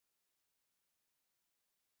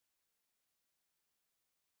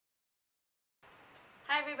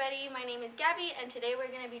Hi everybody, my name is Gabby and today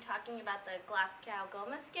we're going to be talking about the Glasgow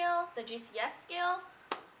Coma scale, the GCS scale.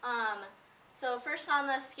 So first on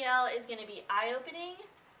the scale is going to be eye-opening.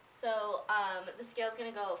 So the scale is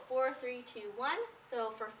going to go 4, 3, 2, 1.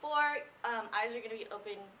 So for 4, eyes are going to be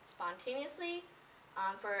open spontaneously.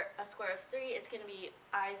 For a score of 3, it's going to be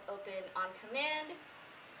eyes open on command.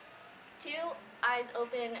 2, eyes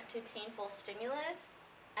open to painful stimulus.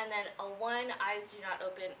 And then a 1, eyes do not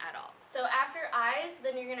open at all. So after eyes,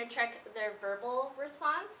 then you're going to check their verbal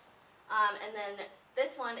response. And then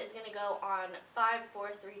this one is going to go on 5,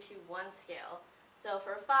 4, 3, 2, 1 scale. So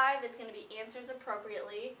for 5, it's going to be answers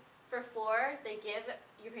appropriately. For 4,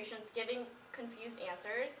 your patient's giving confused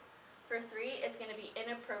answers. For 3, it's going to be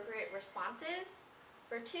inappropriate responses.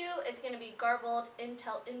 For 2, it's going to be garbled,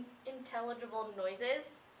 intelligible noises.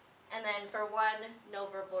 And then for 1, no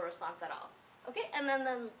verbal response at all. Okay, and then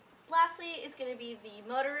lastly, it's going to be the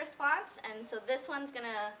motor response, and so this one's going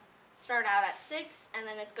to start out at 6, and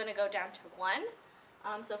then it's going to go down to 1.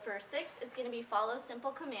 So for 6, it's going to be follow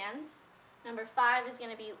simple commands. Number 5 is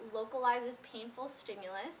going to be localizes painful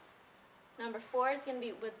stimulus. Number 4 is going to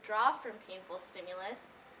be withdraw from painful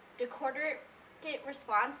stimulus. Decorticate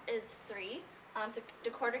response is 3. So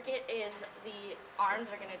decorticate is the arms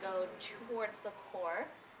are going to go towards the core.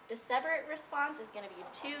 Decelerate response is going to be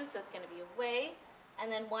 2, so it's going to be away,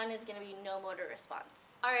 and then 1 is going to be no motor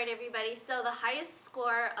response. Alright everybody, so the highest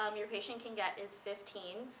score your patient can get is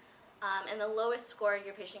 15, and the lowest score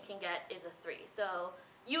your patient can get is a 3. So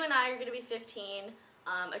you and I are going to be 15,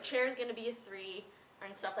 a chair is going to be a 3,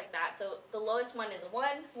 and stuff like that. So the lowest one is a 1,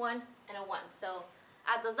 1, and a 1. So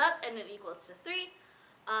add those up and it equals to 3.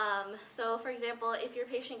 So for example, if your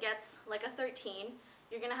patient gets like a 13,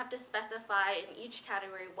 you're going to have to specify in each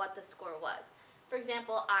category what the score was. For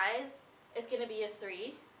example, eyes, it's going to be a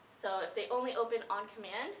 3. So if they only open on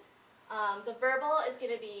command. The verbal is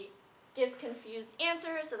going to be gives confused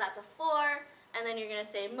answers, so that's a 4. And then you're going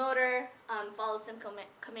to say motor, follow simple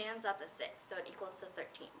commands, that's a 6. So it equals to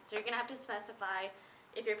 13. So you're going to have to specify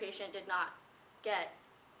if your patient did not get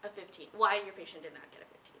a 15, why your patient did not get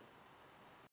a 15.